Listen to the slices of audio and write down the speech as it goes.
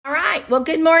Well,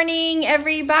 good morning,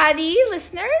 everybody,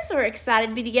 listeners. We're excited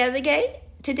to be together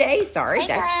today. Sorry,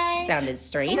 that sounded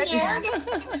strange.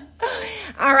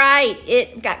 All right,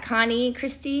 got Connie,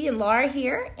 Christy, and Laura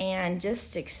here, and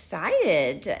just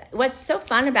excited. What's so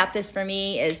fun about this for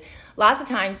me is lots of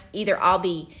times either I'll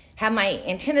have my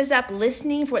antennas up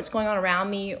listening for what's going on around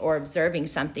me or observing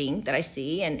something that I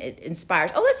see, and it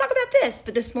inspires, let's talk about this.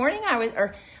 But this morning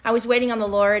I was waiting on the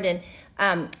Lord, and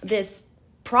this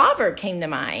proverb came to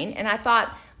mind, and I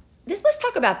thought, let's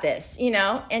talk about this,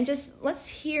 and just let's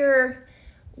hear.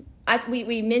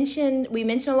 We mentioned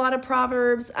a lot of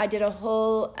Proverbs. I did a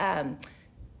whole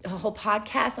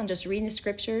podcast on just reading the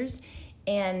scriptures,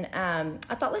 and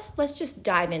I thought let's just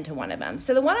dive into one of them.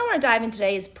 So the one I want to dive in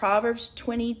today is Proverbs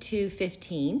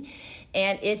 22:15,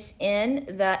 and it's in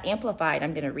the Amplified.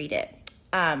 I'm going to read it.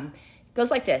 It goes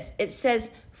like this. It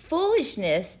says,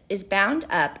 "Foolishness is bound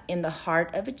up in the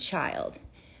heart of a child.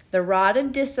 The rod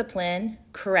of discipline,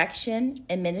 correction,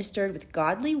 administered with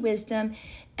godly wisdom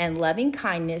and loving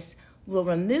kindness will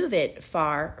remove it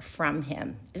far from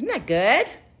him." Isn't that good?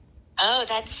 Oh,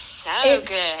 that's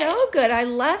It's so good. I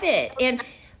love it.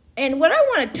 And what I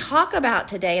want to talk about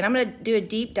today, and I'm going to do a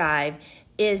deep dive,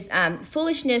 is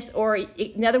foolishness, or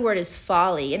another word is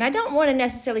folly. And I don't want to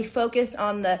necessarily focus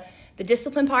on the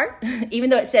discipline part, even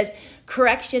though it says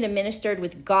correction administered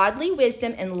with godly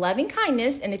wisdom and loving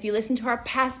kindness. And if you listen to our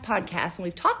past podcasts, and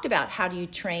we've talked about how do you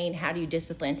train, how do you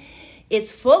discipline,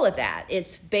 it's full of that.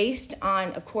 It's based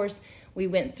on, of course, we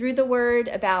went through the word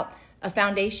about a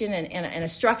foundation and a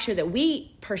structure that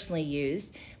we personally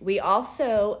used. We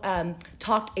also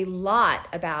talked a lot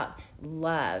about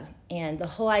love, and the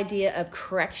whole idea of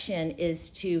correction is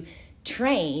to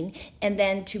train and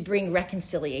then to bring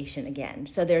reconciliation again.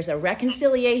 So there's a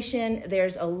reconciliation,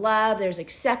 there's a love, there's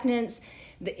acceptance.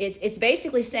 It's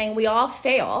basically saying we all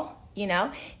fail,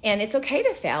 and it's okay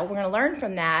to fail. We're going to learn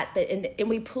from that, and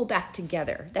we pull back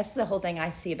together. That's the whole thing I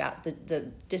see about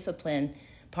the discipline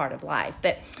part of life.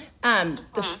 But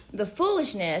the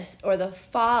foolishness or the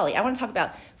folly, I want to talk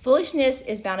about foolishness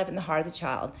is bound up in the heart of the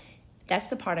child. That's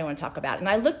the part I want to talk about. And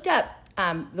I looked up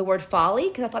the word folly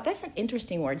because I thought that's an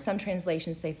interesting word. Some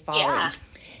translations say folly. Yeah.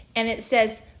 And it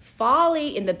says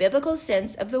folly in the biblical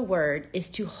sense of the word is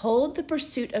to hold the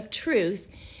pursuit of truth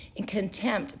in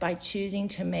contempt by choosing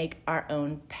to make our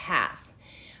own path.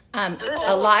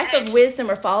 A life of wisdom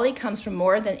or folly comes from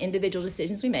more than individual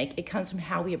decisions we make. It comes from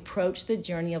how we approach the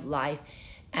journey of life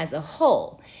as a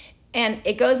whole. And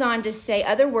it goes on to say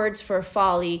other words for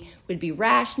folly would be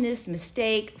rashness,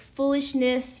 mistake,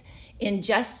 foolishness,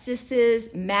 injustices,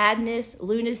 madness,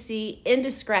 lunacy,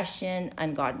 indiscretion,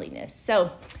 ungodliness.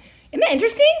 So, isn't that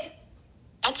interesting?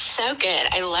 That's so good.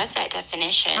 I love that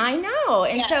definition. I know.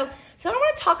 And so I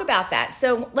want to talk about that.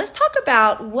 So let's talk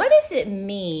about, what does it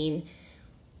mean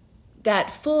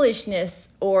that foolishness,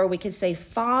 or we could say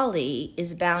folly,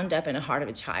 is bound up in the heart of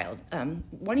a child?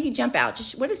 Why don't you jump out?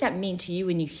 Just what does that mean to you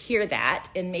when you hear that,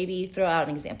 and maybe throw out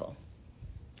an example?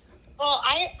 Well,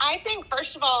 I think,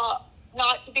 first of all,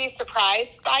 not to be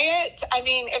surprised by it. I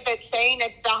mean, if it's saying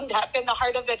it's bound up in the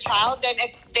heart of the child, then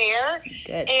it's there.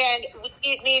 Good. And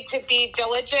we need to be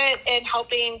diligent in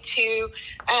helping to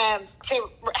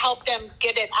help them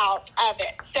get it out of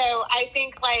it. So I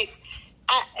think,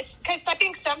 because I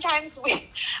think sometimes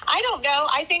I don't know,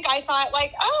 I think I thought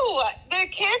the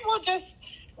kid will just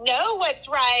know what's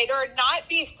right or not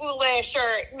be foolish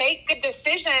or make good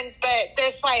decisions, but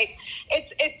this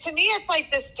to me it's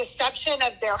like this deception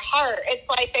of their heart. It's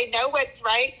like they know what's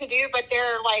right to do, but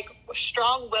their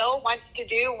strong will wants to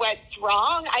do what's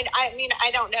wrong. I mean,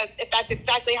 I don't know if that's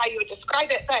exactly how you would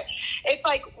describe it, but it's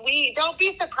like, we don't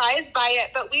be surprised by it,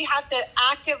 but we have to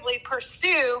actively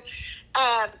pursue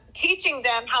teaching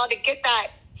them how to get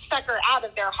that sucker out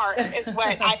of their heart is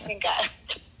what I think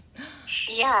of.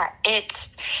 Yeah, it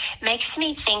makes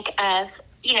me think of,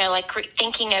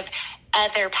 thinking of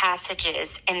other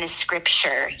passages in the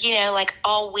scripture,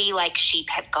 all we like sheep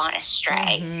have gone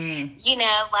astray.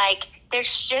 Mm-hmm.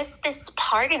 There's just this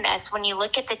part in us, when you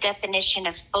look at the definition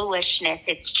of foolishness,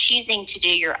 it's choosing to do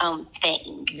your own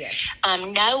thing. Yes.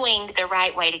 Knowing the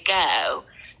right way to go,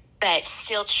 but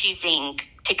still choosing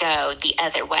to go the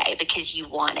other way because you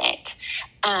want it.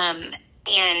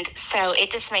 And so it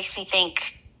just makes me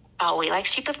think, we like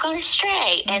sheep have gone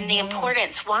astray, and the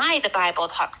importance, why the Bible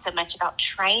talks so much about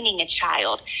training a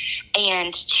child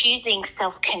and choosing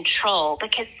self-control,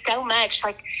 because so much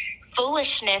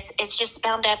foolishness is just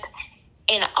bound up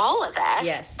in all of us.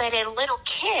 Yes. But a little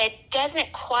kid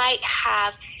doesn't quite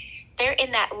have, they're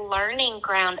in that learning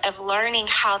ground of learning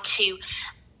how to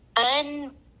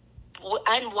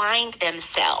unwind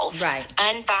themselves, right,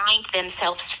 unbind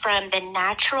themselves from the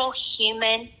natural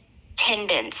human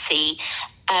tendency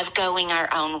of going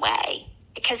our own way.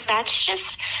 Because that's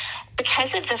just,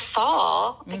 because of the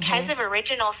fall, because of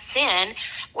original sin,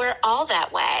 we're all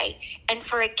that way. And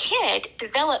for a kid,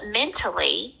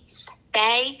 developmentally,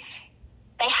 they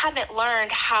haven't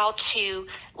learned how to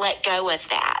let go of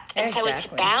that. And so it's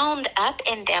bound up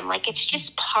in them. Like, it's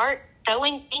just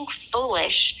being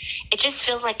foolish. It just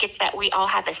feels like it's that we all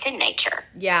have a sin nature.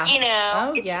 Yeah.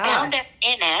 It's bound up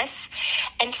in us.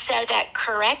 And so that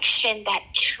correction, that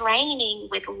training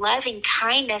with loving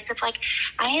kindness of like,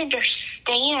 I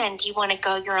understand you want to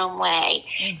go your own way.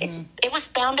 It was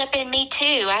bound up in me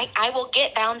too. I will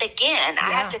get bound again.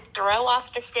 I have to throw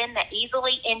off the sin that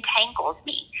easily entangles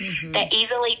me, that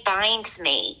easily binds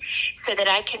me, so that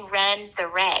I can run the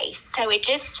race. So it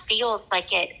just feels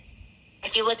like it.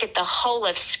 If you look at the whole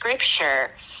of Scripture,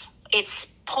 it's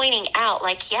pointing out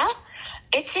like,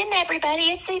 it's in everybody.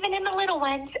 It's even in the little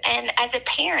ones. And as a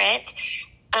parent,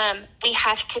 we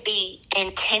have to be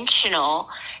intentional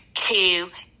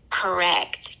to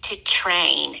correct, to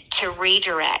train, to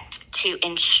redirect, to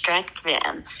instruct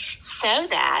them so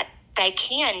that they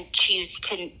can choose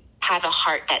to have a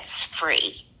heart that's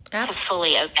free, to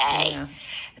fully obey.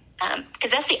 Because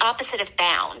that's the opposite of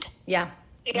bound.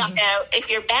 If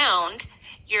you're bound,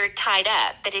 you're tied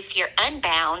up, but if you're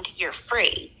unbound, you're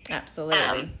free.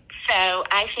 Absolutely. So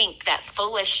I think that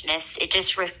foolishness,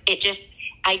 it just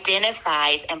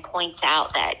identifies and points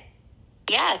out that,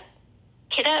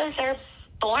 kiddos are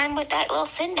born with that little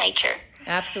sin nature.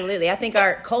 Absolutely. I think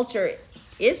our culture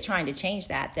is trying to change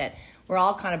that we're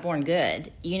all kind of born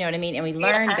good, you know what I mean? And we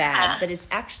learn bad, but it's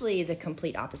actually the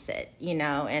complete opposite,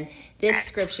 and this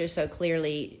scripture so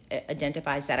clearly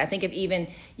identifies that. I think of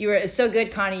you were so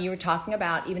good, Connie, you were talking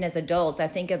about even as adults, I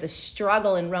think of the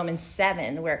struggle in Romans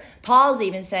 7 where Paul's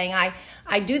even saying,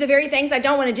 I do the very things I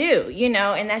don't want to do,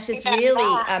 and that's just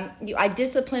really, I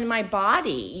discipline my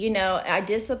body, I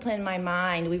discipline my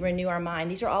mind, we renew our mind.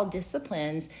 These are all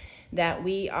disciplines that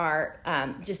we are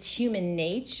just human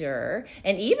nature,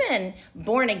 and even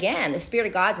born again, the Spirit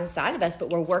of God's inside of us, but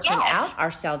we're working out our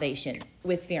salvation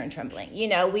with fear and trembling.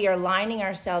 We are lining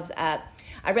ourselves up.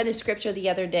 I read the scripture the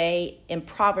other day in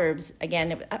Proverbs,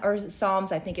 again, or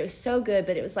Psalms, I think it was so good,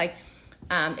 but it was like,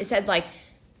 it said like,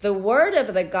 the word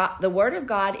of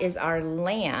God is our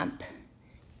lamp,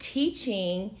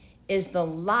 teaching is the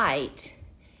light,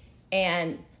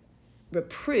 and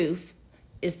reproof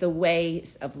is the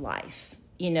ways of life.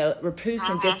 Reproofs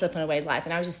and discipline, a way of life.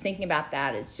 And I was just thinking about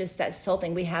that. It's just that whole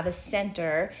thing. We have a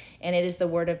center, and it is the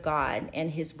Word of God and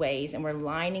His ways, and we're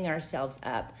lining ourselves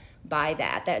up by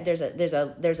that. That there's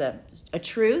a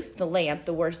truth, the lamp,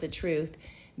 the word's the truth.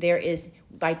 There is,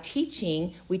 by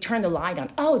teaching, we turn the light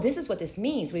on. Oh, this is what this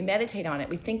means. We meditate on it.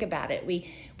 We think about it. We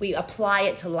apply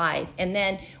it to life. And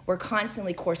then we're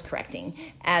constantly course correcting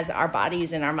as our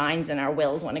bodies and our minds and our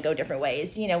wills want to go different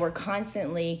ways. We're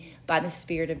constantly by the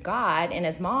Spirit of God. And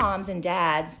as moms and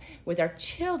dads with our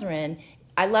children,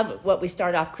 I love what we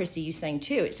started off, Christy, you saying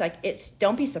too. It's like,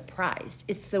 don't be surprised.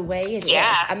 It's the way it is.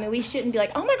 I mean, we shouldn't be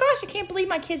like, oh my gosh, I can't believe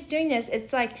my kid's doing this.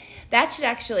 It's like, that should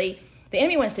actually... The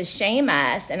enemy wants to shame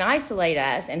us and isolate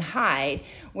us and hide,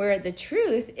 where the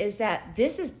truth is that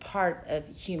this is part of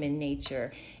human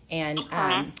nature. And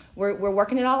we're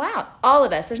working it all out. All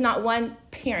of us. There's not one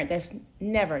parent that's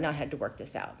never not had to work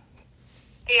this out.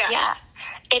 Yeah.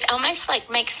 It almost like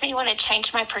makes me want to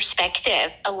change my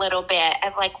perspective a little bit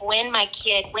of like when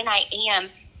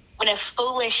a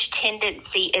foolish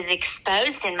tendency is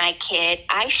exposed in my kid,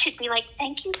 I should be like,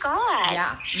 thank you, God,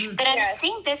 that I'm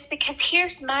seeing this, because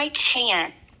here's my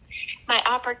chance, my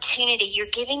opportunity. You're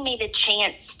giving me the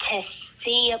chance to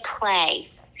see a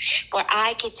place where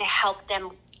I get to help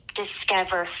them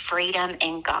discover freedom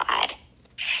in God.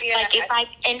 Like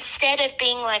instead of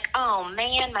being like, oh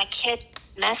man, my kid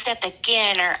messed up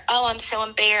again, or oh, I'm so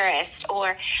embarrassed,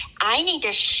 or I need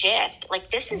to shift, like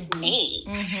this is me,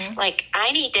 like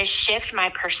I need to shift my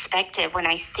perspective when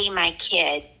I see my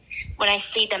kids, when I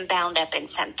see them bound up in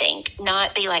something,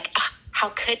 not be like, oh, how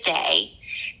could they,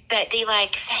 but be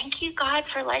like, thank you, God,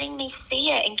 for letting me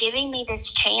see it and giving me this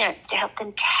chance to help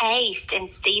them taste and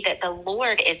see that the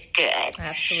Lord is good.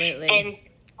 Absolutely. And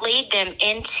lead them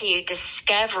into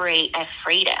discovery of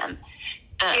freedom.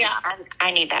 I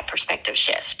need that perspective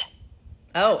shift.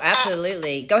 Oh,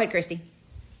 absolutely. Go ahead, Christy.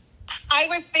 I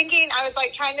was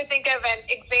trying to think of an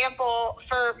example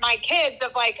for my kids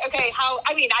of like, okay,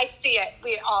 I see it.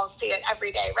 We all see it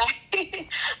every day, right?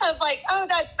 Of like,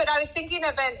 but I was thinking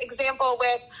of an example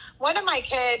with one of my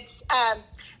kids.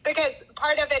 because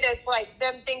part of it is like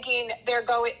them thinking they're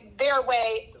going their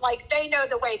way, like they know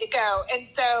the way to go. And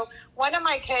so one of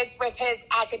my kids with his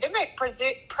academic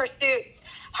pursuits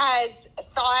has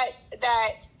thought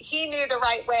that he knew the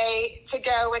right way to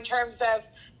go in terms of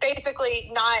basically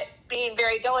not being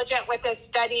very diligent with his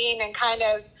studying and kind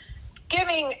of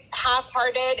giving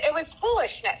half-hearted. It was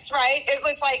foolishness, right? It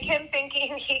was like him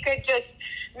thinking he could just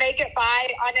make it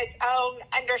by on his own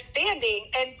understanding.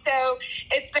 And so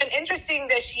it's been interesting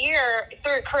this year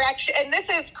through correction, and this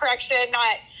is correction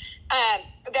not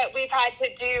that we've had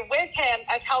to do with him,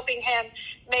 of helping him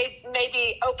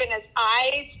maybe open his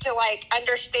eyes to like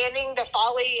understanding the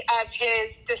folly of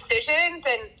his decisions,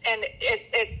 and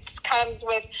it comes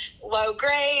with low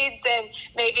grades and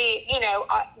maybe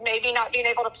maybe not being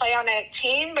able to play on a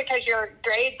team because your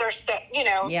grades are a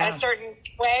certain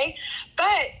way.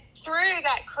 But through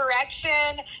that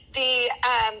correction,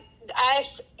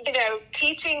 us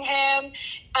teaching him,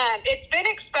 it's been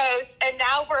exposed, and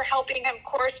now we're helping him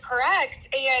course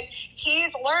correct, and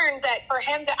he's learned that for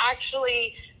him to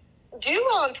actually do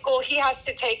well in school, he has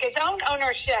to take his own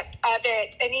ownership of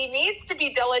it, and he needs to be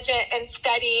diligent in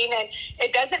studying. And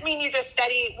it doesn't mean you just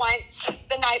study once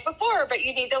the night before, but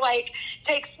you need to like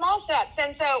take small steps.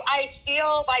 And so I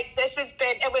feel like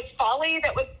it was folly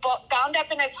that was bound up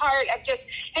in his heart of just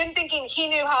him thinking he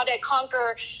knew how to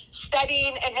conquer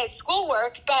studying and his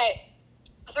schoolwork. But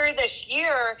through this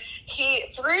year,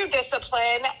 through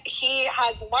discipline, he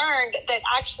has learned that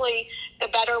actually the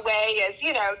better way is,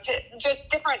 to just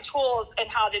different tools and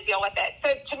how to deal with it.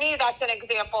 So to me, that's an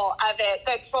example of it.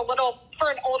 That's a little,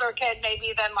 for an older kid,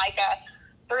 maybe than like a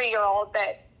 3-year-old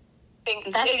that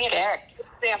thinks that's good.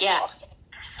 Example. Yeah.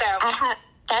 So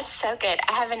that's so good.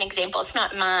 I have an example. It's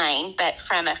not mine, but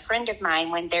from a friend of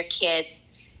mine when their kids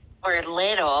were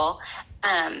little.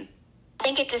 I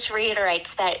think it just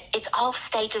reiterates that it's all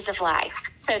stages of life.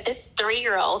 So this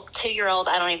 3-year-old, 2-year-old,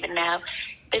 I don't even know.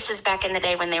 This is back in the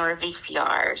day when they were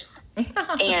VCRs.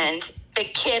 And the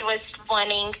kid was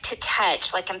wanting to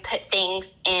touch, and put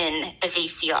things in the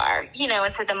VCR,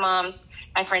 and so the mom,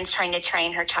 my friend's trying to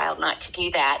train her child not to do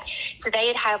that. So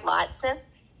they had lots of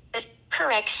the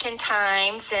correction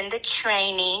times and the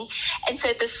training. And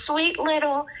so the sweet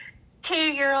little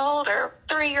 2-year-old or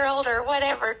 3-year-old or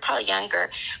whatever, probably younger,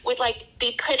 would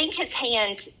be putting his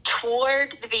hand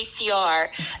toward the VCR,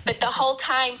 but the whole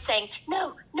time saying,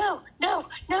 no.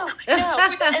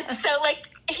 And so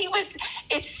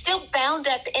it's still bound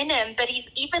up in him, but he's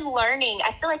even learning.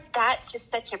 I feel like that's just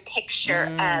such a picture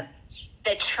of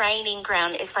the training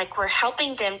ground. Is we're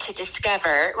helping them to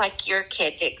discover, like your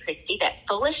kid did, Christy, that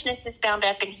foolishness is bound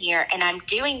up in here, and I'm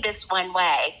doing this one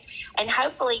way. And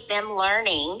hopefully them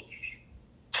learning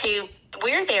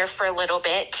we're there for a little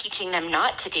bit, teaching them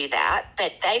not to do that,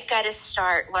 but they've got to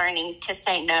start learning to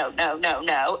say no,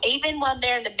 even when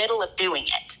they're in the middle of doing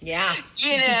it. Yeah.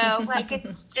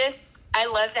 It's just, I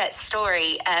love that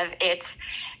story of it's,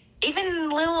 even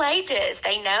little ages,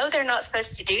 they know they're not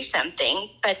supposed to do something,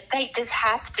 but they just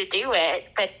have to do it.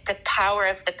 But the power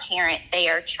of the parent, they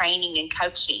are training and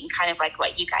coaching, kind of like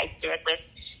what you guys did with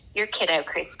your kiddo,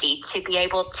 Christy, to be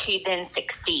able to then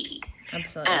succeed.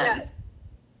 Absolutely.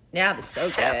 Yeah, it's so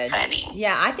good. Funny.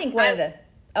 Yeah, I think one of the...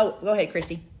 Oh, go ahead,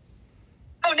 Christy.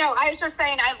 Oh, no, I was just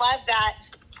saying I love that.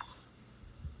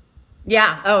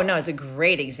 Yeah. Oh, no, it's a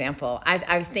great example.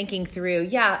 I was thinking through,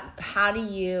 how do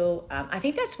you... I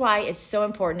think that's why it's so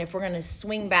important if we're going to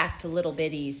swing back to little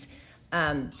bitties.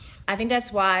 I think that's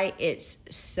why it's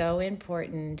so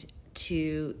important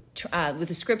to... with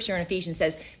the scripture in Ephesians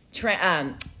says...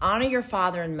 honor your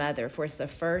father and mother, for it's the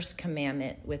first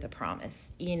commandment with a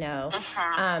promise.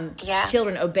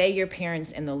 Children, obey your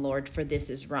parents in the Lord, for this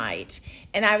is right.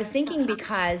 And I was thinking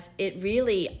because it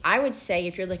really, I would say,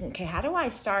 if you're looking, okay, how do I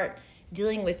start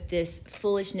dealing with this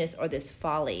foolishness or this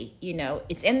folly?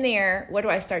 It's in there. What do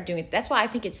I start doing? That's why I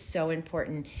think it's so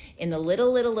important in the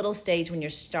little stage when you're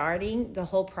starting the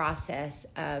whole process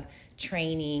of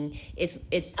training. It's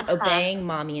obeying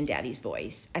mommy and daddy's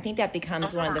voice. I think that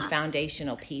becomes one of the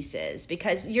foundational pieces,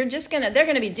 because they're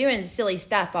gonna be doing silly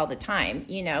stuff all the time,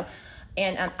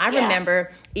 And I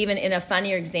remember, even in a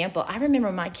funnier example, I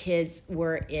remember my kids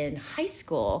were in high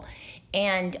school,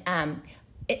 and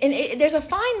there's a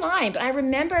fine line, but I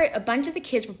remember a bunch of the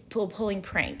kids were pulling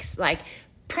pranks,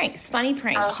 funny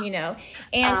pranks,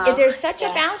 and there's such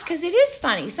a balance, because it is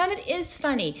funny. Some of it is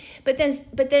funny, but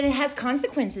then it has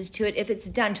consequences to it if it's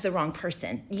done to the wrong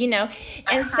person,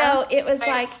 And so it was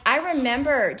I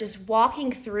remember just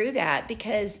walking through that,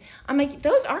 because I'm like,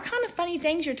 those are kind of funny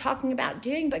things you're talking about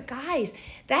doing, but guys,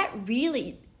 that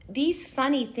really, these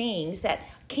funny things that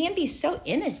can be so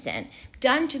innocent,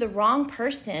 done to the wrong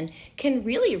person, can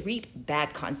really reap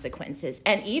bad consequences,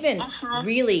 and even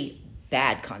really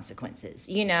bad consequences,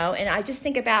 And I just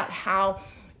think about how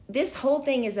this whole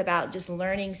thing is about just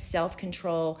learning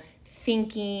self-control,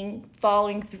 thinking,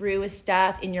 following through with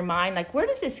stuff in your mind. Like, where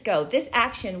does this go? This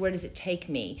action, where does it take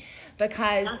me?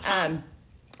 Because,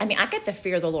 I get the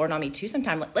fear of the Lord on me too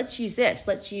sometimes. Let's use this.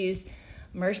 Let's use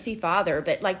mercy, Father,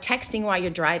 but like texting while you're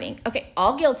driving. Okay,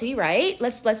 all guilty, right?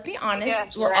 Let's be honest.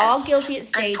 Yes, We're all guilty at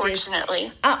stages.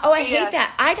 Unfortunately. I hate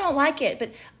that. I don't like it,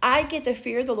 but I get the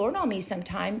fear of the Lord on me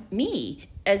sometimes.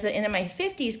 In my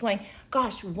 50s, going,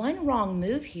 gosh, one wrong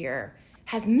move here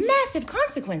has massive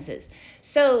consequences.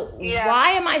 So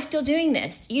why am I still doing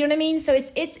this? You know what I mean? So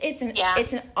it's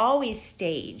an always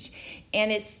stage,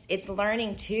 and it's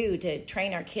learning too to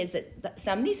train our kids that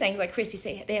some of these things, like Christy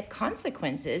say, they have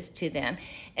consequences to them,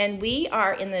 and we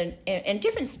are in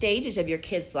different stages of your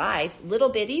kid's life.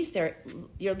 Little bitties,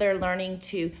 they're learning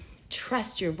to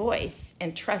trust your voice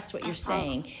and trust what you're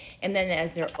saying. And then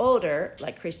as they're older,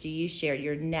 like Christy, you shared,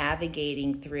 you're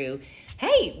navigating through,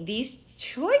 hey, these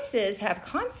choices have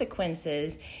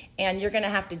consequences and you're going to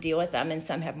have to deal with them, and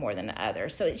some have more than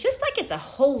others. So it's just like it's a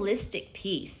holistic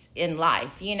piece in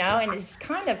life, and it's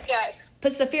kind of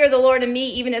puts the fear of the Lord in me,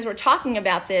 even as we're talking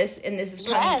about this, and this is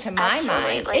coming to my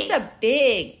mind. It's a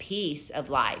big piece of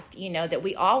life, that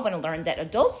we all want to learn, that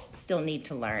adults still need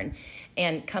to learn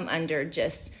and come under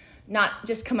not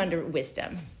just come under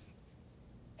wisdom.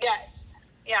 Yes.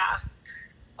 Yeah.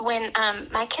 When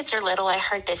my kids are little, I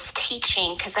heard this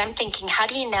teaching, because I'm thinking, how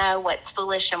do you know what's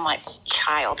foolish and what's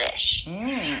childish?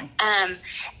 And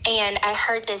I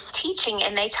heard this teaching,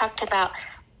 and they talked about,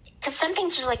 because some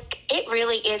things are like, it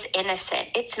really is innocent.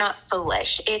 It's not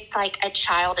foolish. It's like a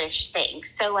childish thing.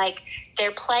 So like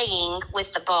they're playing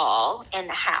with the ball in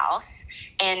the house.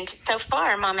 And so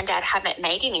far, Mom and Dad haven't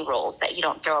made any rules that you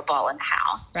don't throw a ball in the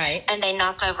house. Right. And they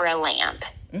knock over a lamp.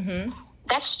 Mm-hmm.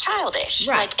 That's childish.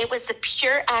 Right. Like, it was a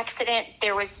pure accident.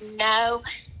 There was no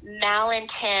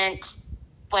malintent,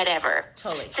 whatever.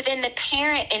 Totally. So then the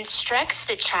parent instructs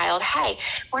the child, hey,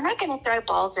 we're not going to throw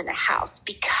balls in the house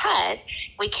because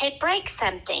we could break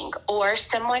something, or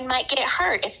someone might get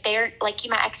hurt if they're, like,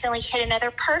 you might accidentally hit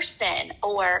another person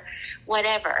or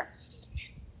whatever.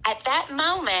 At that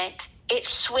moment, it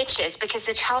switches because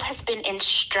the child has been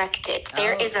instructed.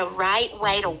 There is a right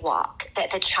way to walk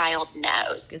that the child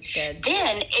knows. That's good.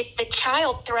 Then if the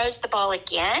child throws the ball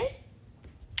again,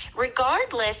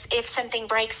 regardless if something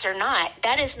breaks or not,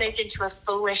 that is moved into a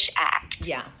foolish act.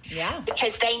 Yeah.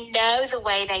 Because they know the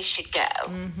way they should go.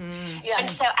 Mm-hmm. Yeah.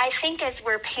 And so I think as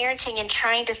we're parenting and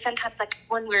trying to sometimes, like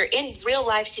when we're in real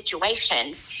life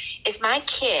situations, is my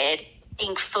kid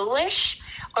being foolish?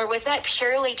 Or was that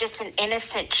purely just an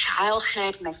innocent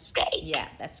childhood mistake? Yeah,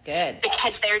 that's good.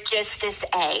 Because they're just this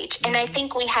age. And I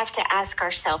think we have to ask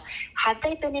ourselves, have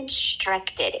they been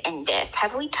instructed in this?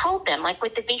 Have we told them, like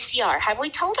with the VCR, have we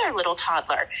told our little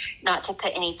toddler not to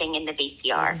put anything in the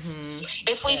VCR? Mm-hmm.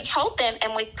 If we've told them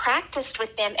and we've practiced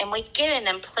with them and we've given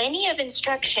them plenty of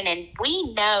instruction and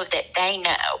we know that they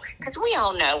know, because we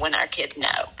all know when our kids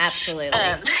know. Absolutely.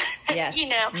 Yes.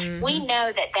 We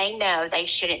know that they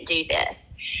shouldn't do this.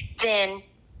 Then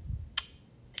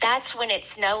that's when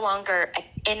it's no longer an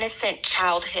innocent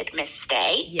childhood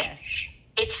mistake. Yes.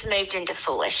 It's moved into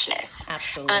foolishness.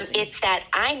 Absolutely. It's that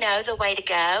I know the way to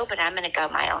go, but I'm going to go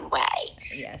my own way.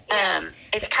 Yes.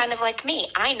 It's kind of like me.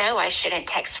 I know I shouldn't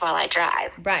text while I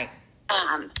drive. Right.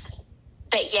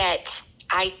 But yet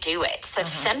I do it. So if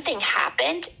something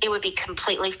happened, it would be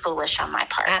completely foolish on my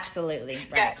part. Absolutely.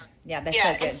 Right. Yes. Yeah, that's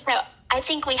so good. And so I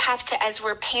think we have to, as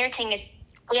we're parenting,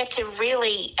 we have to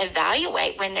really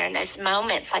evaluate when they're in those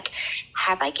moments, like,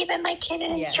 have I given my kid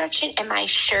an instruction? Am I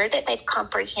sure that they've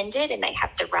comprehended and they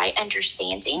have the right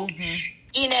understanding?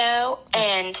 Mm-hmm.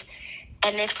 And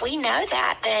if we know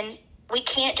that, then we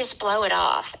can't just blow it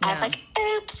off. No. I'm like,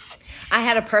 oops. I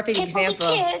had a perfect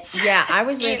example. Kids. Yeah, I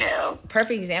was with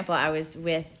perfect example. I was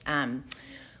with one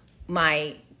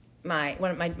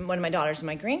of my daughters and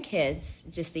my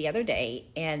grandkids just the other day,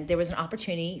 and there was an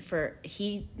opportunity for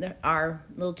our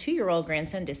little 2-year-old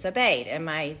grandson disobeyed, and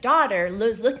my daughter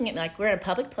was looking at me like, we're in a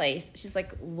public place. She's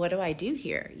like, what do I do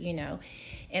here?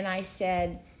 And I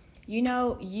said,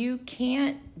 you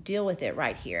can't deal with it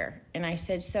right here. And I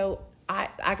said, so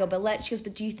I go, she goes,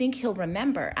 but do you think he'll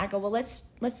remember? I go, well, let's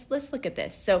look at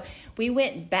this. So we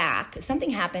went back.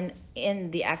 Something happened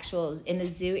in the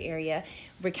zoo area,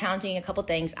 recounting a couple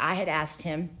things I had asked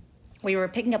him. We were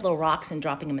picking up little rocks and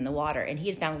dropping them in the water, and he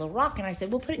had found a little rock, and I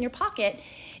said, well, put it in your pocket.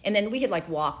 And then we had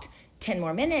walked 10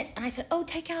 more minutes, and I said, oh,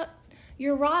 take out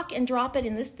your rock and drop it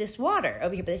in this water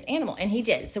over here by this animal. And he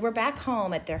did. So we're back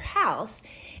home at their house.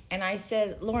 And I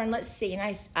said, Lauren, let's see. And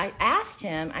I asked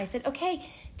him, I said, okay,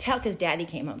 because Daddy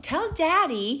came home. Tell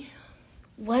Daddy,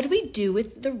 what do we do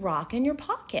with the rock in your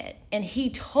pocket? And he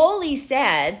totally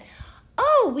said,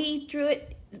 oh, we threw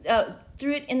it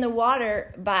in the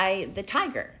water by the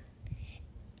tiger.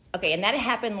 Okay, and that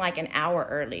happened like an hour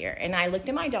earlier. And I looked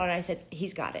at my daughter and I said,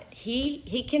 he's got it.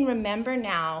 He can remember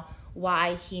now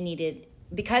why he needed,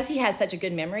 because he has such a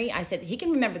good memory. I said, he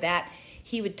can remember that.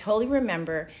 He would totally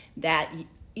remember that,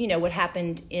 what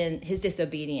happened in his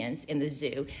disobedience in the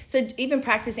zoo. So even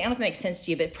practicing, I don't know if it makes sense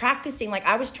to you, but practicing, like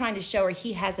I was trying to show her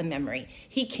he has a memory.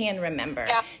 He can remember.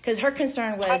 Because her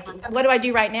concern was, what do I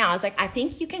do right now? I was like, I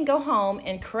think you can go home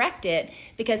and correct it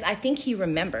because I think he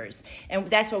remembers. And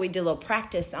that's what we did a little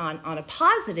practice on a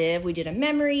positive. We did a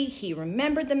memory. He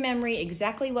remembered the memory,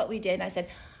 exactly what we did. And I said,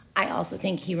 I also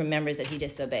think he remembers that he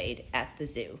disobeyed at the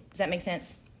zoo. Does that make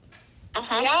sense? Yeah,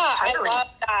 I love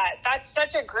that. That's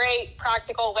such a great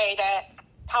practical way to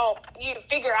help you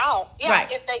figure out,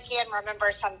 if they can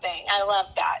remember something. I love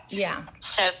that. Yeah.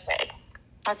 So good.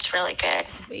 That's really good.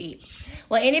 Sweet.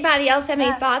 Well, anybody else have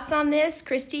any thoughts on this?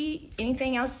 Christy,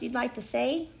 anything else you'd like to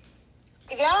say?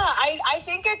 Yeah, I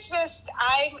think it's just,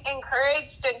 I'm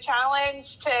encouraged and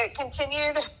challenged to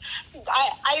continue to,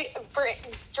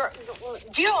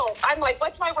 I'm like,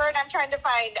 what's my word I'm trying to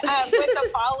find, with the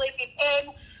folly and,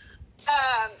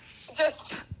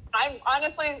 I'm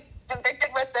honestly convicted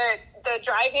with the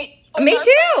driving. Me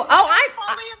too.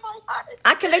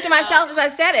 I convicted myself as I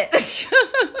said it.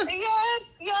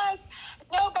 Yes.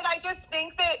 No, but I just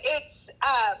think that it's,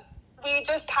 we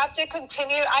just have to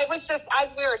continue. I was just,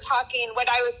 as we were talking, what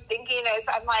I was thinking is,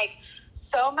 I'm like,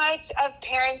 so much of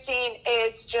parenting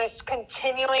is just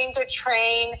continuing to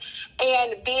train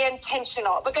and be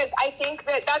intentional. Because I think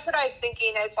that's what I was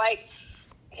thinking is like,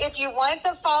 if you want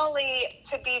the folly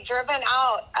to be driven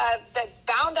out, that's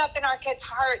bound up in our kids'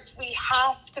 hearts, we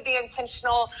have to be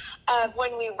intentional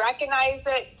when we recognize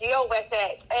it, deal with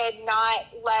it, and not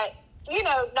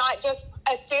not just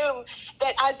assume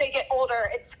that as they get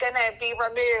older, it's going to be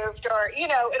removed or,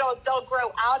 they'll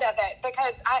grow out of it.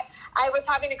 Because I was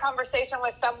having a conversation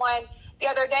with someone the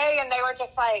other day and they were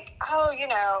just like,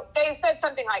 they said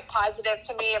something like positive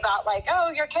to me about like,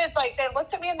 oh, your kids, like they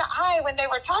looked at me in the eye when they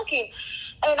were talking.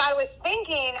 And I was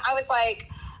thinking, I was like,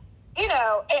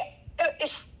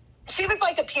 she was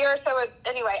like a peer. So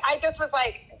anyway, I just was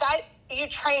like, that you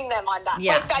train them on that.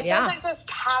 Yeah, like that doesn't just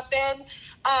happen.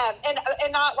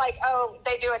 And not like, oh,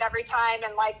 they do it every time.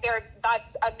 And like,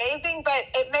 that's amazing. But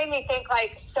it made me think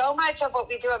like so much of what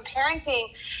we do in parenting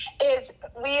is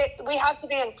we have to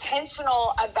be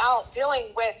intentional about dealing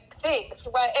with things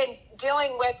and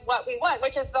dealing with what we want,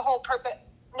 which is the whole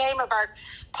name of our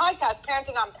podcast,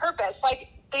 Parenting on Purpose. Like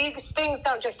these things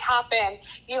don't just happen.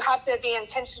 You have to be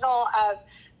intentional of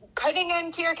putting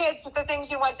into your kids the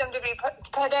things you want them to be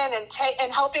put in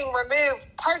and helping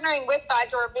partnering with God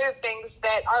to remove things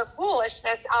that are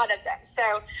foolishness out of them.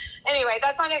 So anyway,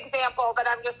 that's an example, but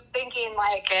I'm just thinking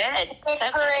like, take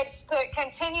courage to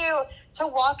continue to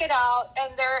walk it out,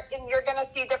 and you're going to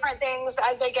see different things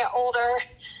as they get older,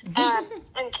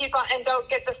 and keep on, and don't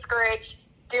get discouraged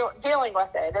dealing with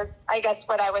it is, I guess,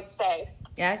 what I would say.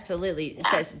 Yeah, absolutely. It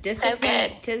says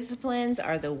disciplines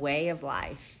are the way of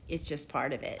life. It's just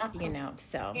part of it,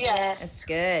 so it's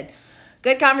good.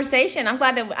 Good conversation. I'm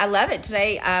glad that I love it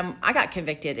today. I got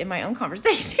convicted in my own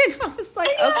conversation. I was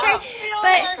like, okay,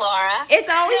 but Laura,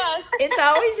 it's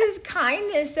always his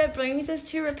kindness that brings us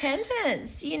to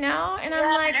repentance, and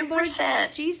I'm like, 100%.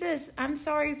 Lord Jesus, I'm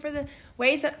sorry for the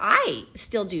ways that I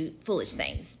still do foolish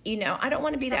things. I don't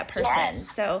want to be that person. Yes.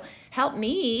 So help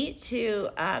me to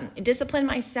discipline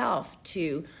myself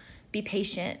to be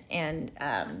patient and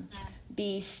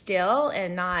be still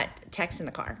and not text in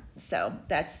the car. So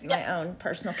that's my own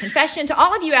personal confession to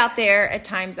all of you out there. At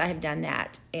times I have done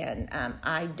that, and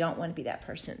I don't want to be that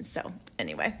person. So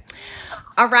anyway,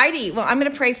 all righty. Well, I'm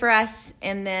going to pray for us,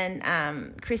 and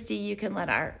then Christy, you can let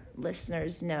our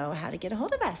listeners know how to get a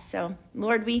hold of us. So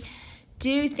Lord, we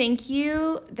do thank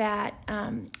you that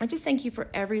I just thank you for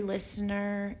every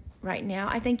listener right now.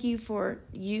 I thank you for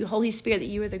you, Holy Spirit, that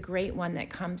you are the great one that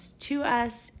comes to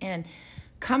us and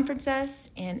comforts us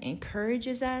and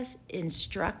encourages us,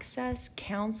 instructs us,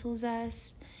 counsels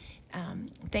us.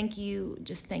 Thank you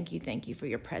for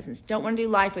your presence. Don't want to do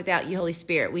life without you, Holy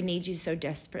Spirit. We need you so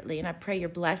desperately. And I pray your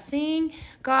blessing,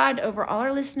 God, over all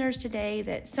our listeners today,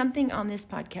 that something on this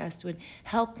podcast would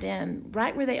help them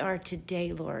right where they are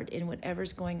today, Lord, in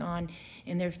whatever's going on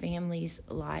in their family's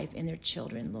life, in their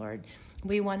children, Lord.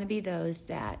 We want to be those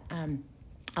that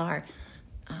are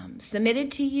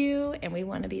submitted to you, and we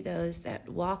want to be those that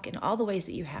walk in all the ways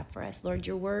that you have for us. Lord,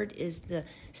 your word is the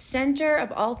center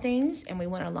of all things, and we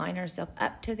want to line ourselves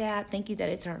up to that. Thank you that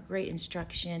it's our great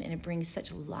instruction, and it brings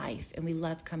such life, and we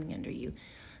love coming under you.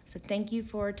 So thank you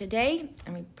for today,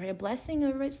 and we pray a blessing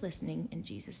over us listening in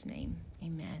Jesus' name.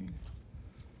 Amen.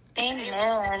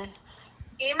 Amen.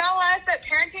 Email us at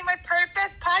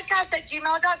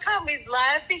parentingwithpurposepodcast@gmail.com. We'd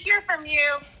love to hear from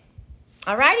you.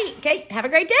 All righty. Okay. Have a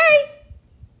great day.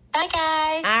 Bye,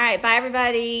 guys. All right. Bye,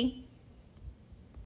 everybody.